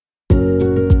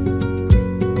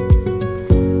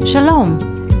Shalom,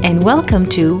 and welcome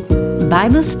to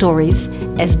Bible Stories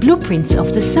as Blueprints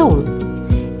of the Soul,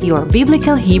 your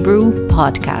Biblical Hebrew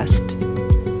podcast.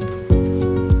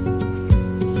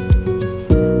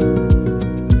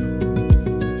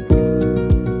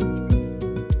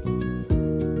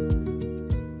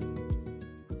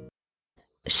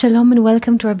 Shalom and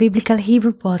welcome to our Biblical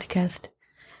Hebrew podcast.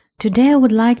 Today I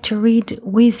would like to read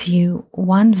with you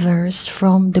one verse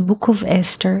from the book of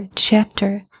Esther,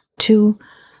 chapter 2,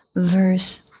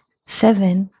 verse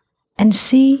 7, and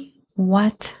see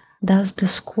what does the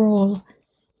scroll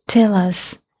tell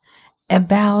us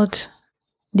about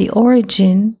the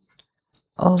origin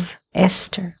of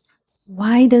Esther.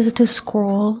 Why does the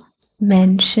scroll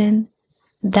mention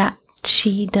that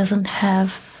she doesn't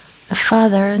have a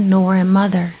father nor a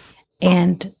mother?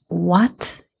 And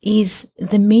what is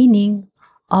the meaning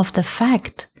of the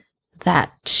fact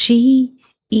that she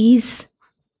is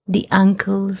the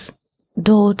uncle's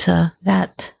daughter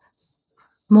that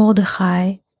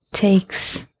Mordechai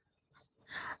takes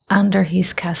under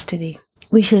his custody?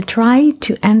 We shall try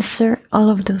to answer all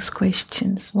of those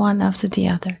questions one after the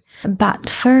other. But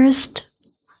first,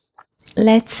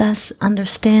 let us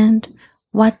understand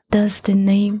what does the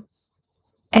name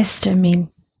Esther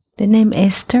mean. The name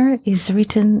Esther is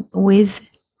written with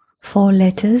 4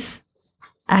 letters: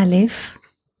 Aleph,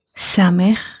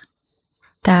 Samech,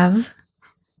 Tav,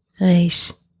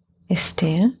 Resh,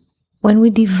 Esther. When we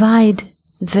divide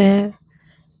the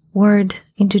word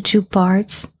into 2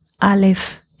 parts,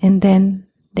 Aleph and then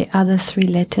the other 3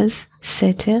 letters,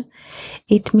 Seter,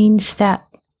 it means that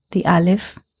the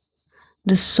Aleph,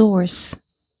 the source,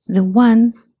 the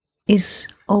one, is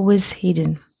always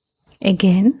hidden.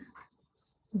 Again,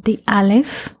 the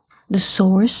Aleph, the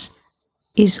source,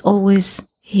 is always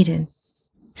hidden.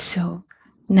 So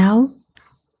now,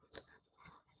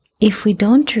 if we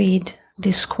don't read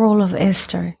the scroll of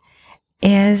Esther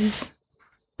as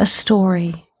a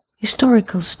story,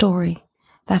 historical story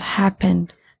that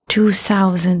happened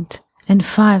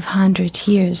 2,500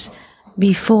 years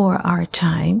before our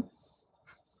time,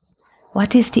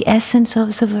 what is the essence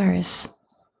of the verse?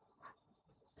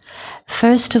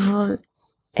 First of all,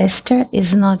 Esther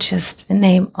is not just a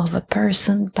name of a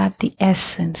person, but the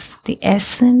essence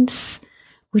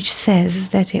which says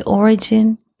that the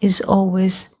origin is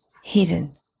always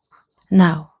hidden.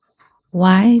 Now,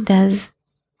 why does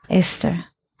Esther,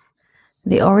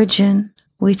 the origin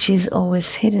which is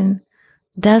always hidden,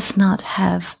 does not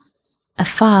have a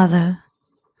father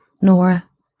nor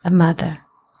a mother?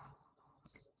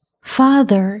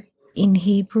 Father in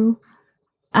Hebrew,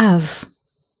 Av.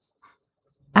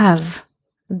 Av.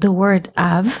 The word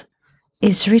Av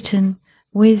is written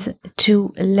with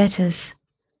 2 letters,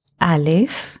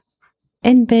 Aleph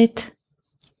and Bet.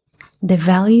 The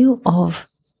value of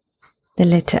the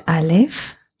letter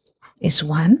Aleph is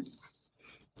 1.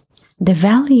 The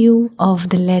value of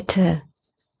the letter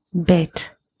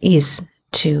Bet is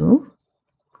 2.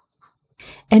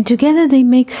 And together they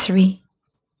make 3.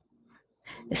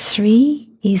 3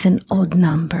 is an odd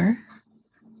number.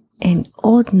 An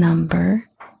odd number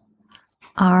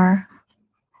are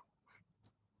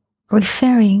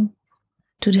referring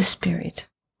to the Spirit,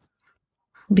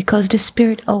 because the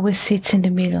Spirit always sits in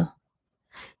the middle.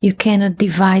 You cannot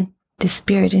divide the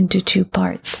Spirit into 2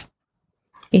 parts.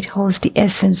 It holds the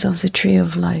essence of the tree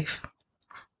of life.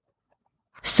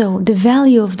 So the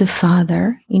value of the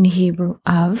Father in Hebrew,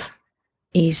 Av,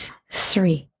 is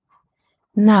 3.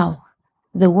 Now,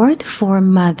 the word for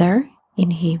mother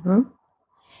in Hebrew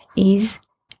is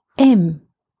Em.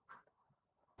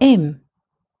 Em.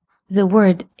 The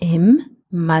word Em,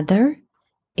 mother,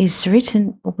 is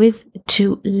written with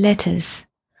 2 letters,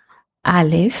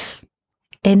 Aleph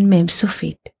and Mem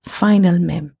Sofit, final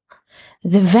Mem.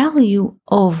 The value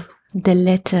of the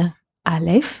letter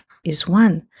Aleph is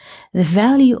 1. The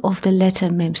value of the letter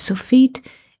Mem Sofit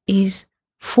is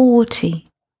 40.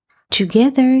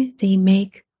 Together they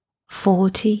make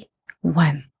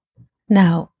 41.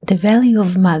 Now, the value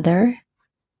of mother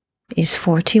is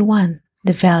 41.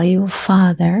 The value of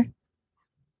father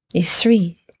is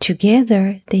 3.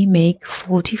 Together they make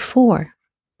 44.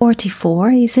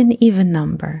 44 is an even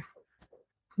number,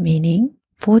 meaning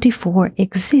 44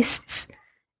 exists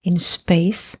in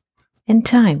space and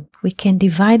time. We can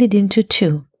divide it into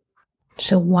 2.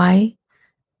 So why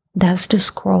does the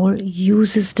scroll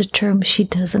uses the term she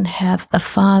doesn't have a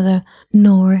father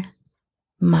nor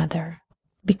mother?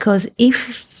 Because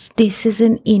if this is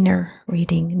an inner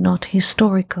reading, not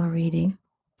historical reading,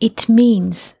 it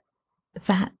means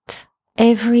that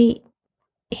every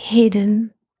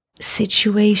hidden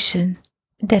situation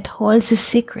that holds a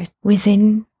secret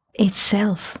within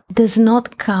itself does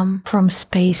not come from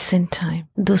space and time.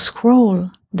 The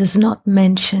scroll does not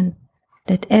mention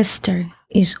that Esther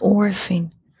is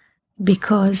orphan,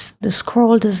 because the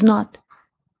scroll does not,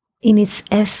 in its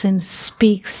essence,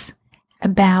 speaks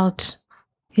about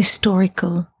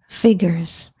historical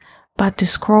figures, but the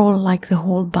scroll, like the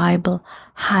whole Bible,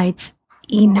 hides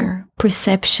inner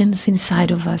perceptions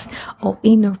inside of us, or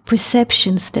inner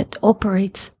perceptions that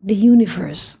operates the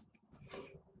universe.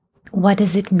 What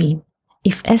does it mean?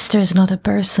 If Esther is not a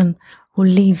person who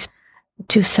lived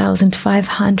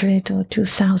 2,500 or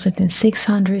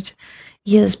 2,600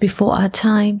 years before our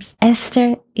times,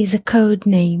 Esther is a code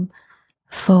name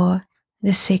for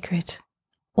the secret,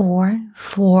 or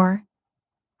for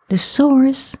the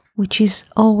source which is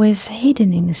always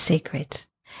hidden in the secret.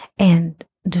 And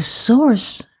the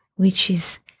source which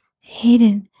is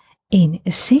hidden in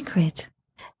a secret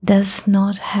does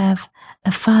not have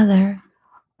a father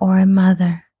or a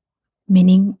mother,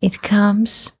 meaning it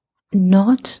comes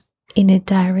not in a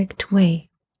direct way.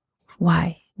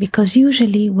 Why? Because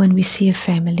usually when we see a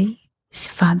family,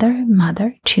 father,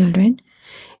 mother, children,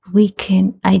 we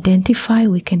can identify,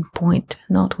 we can point,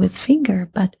 not with finger,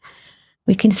 but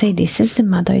we can say this is the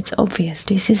mother, it's obvious.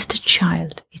 This is the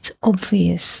child, it's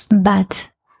obvious. But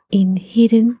in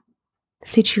hidden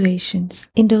situations,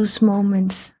 in those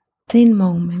moments, thin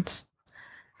moments,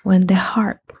 when the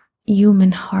heart,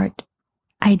 human heart,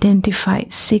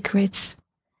 identifies secrets,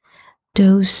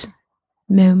 those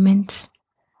moments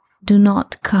do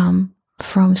not come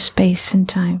from space and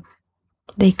time.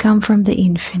 They come from the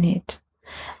infinite.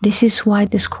 This is why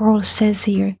the scroll says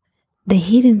here, the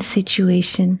hidden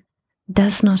situation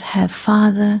does not have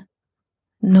father,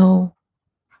 no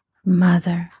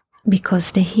mother,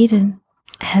 because the hidden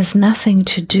has nothing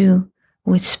to do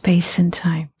with space and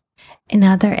time.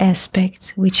 Another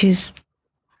aspect which is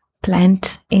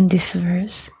planned in this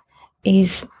verse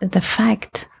is the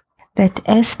fact that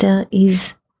Esther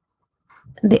is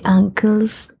the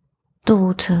uncle's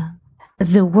daughter.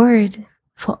 The word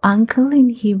for uncle in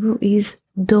Hebrew is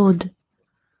dod.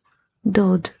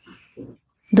 Dod.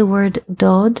 The word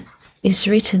dod is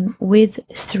written with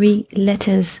 3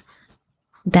 letters,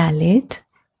 Dalet,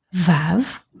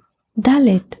 Vav,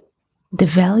 Dalet. The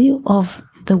value of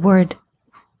the word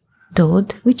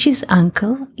dod, which is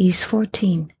uncle, is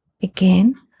 14.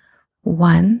 Again,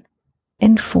 1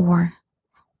 and 4,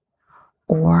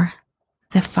 or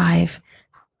the 5,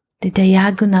 the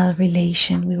diagonal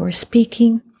relation. We were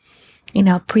speaking in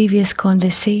our previous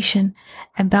conversation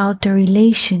about the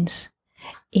relations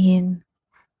in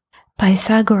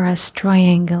Pythagoras'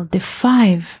 triangle. The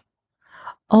 5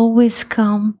 always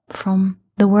come from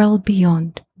the world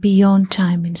beyond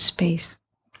time and space.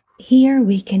 Here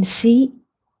we can see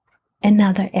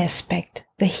another aspect.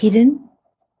 The hidden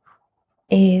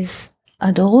is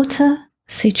a daughter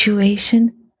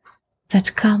situation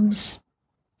that comes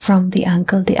from the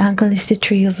uncle. The uncle is the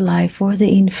tree of life, or the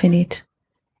infinite.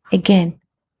 Again,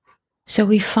 so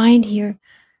we find here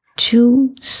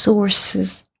 2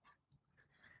 sources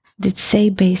that say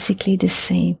basically the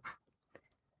same.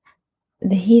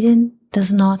 The hidden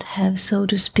does not have, so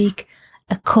to speak,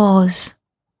 a cause.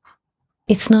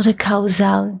 It's not a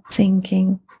causal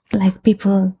thinking, like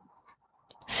people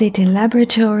sit in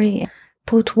laboratory,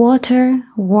 put water,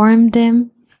 warm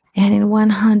them, and in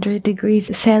 100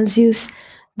 degrees Celsius,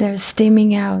 they're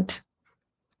steaming out.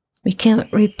 We can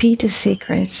repeat a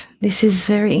secret. This is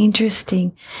very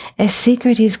interesting. A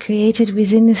secret is created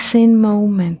within a thin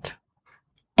moment,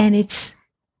 and it's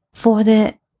for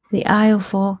the eye,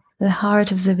 for the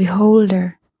heart of the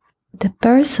beholder. The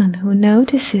person who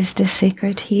notices the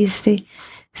secret, he is the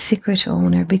secret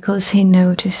owner because he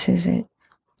notices it.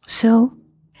 So,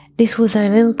 this was our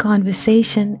little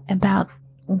conversation about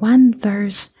one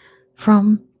verse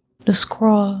from the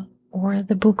scroll or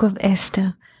the book of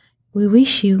Esther. We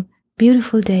wish you a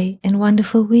beautiful day and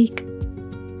wonderful week.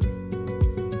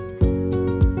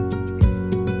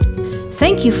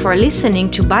 Thank you for listening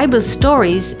to Bible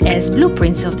Stories as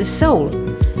Blueprints of the Soul.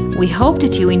 We hope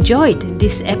that you enjoyed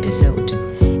this episode.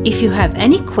 If you have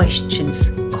any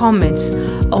questions, comments,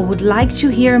 or would like to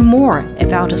hear more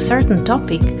about a certain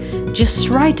topic, just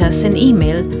write us an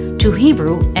email to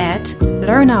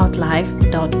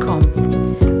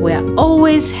hebrew@learnoutlive.com. We are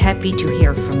always happy to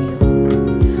hear from you.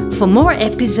 For more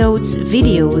episodes,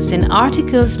 videos, and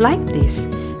articles like this,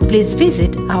 please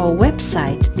visit our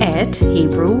website at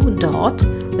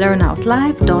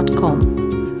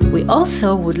hebrew.learnoutlive.com. We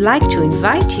also would like to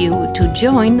invite you to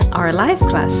join our live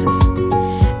classes.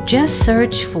 Just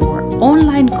search for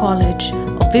Online College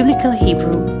of Biblical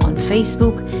Hebrew on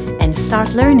Facebook and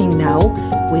start learning now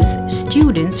with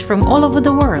students from all over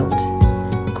the world.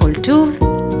 Tuv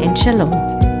and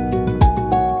Shalom.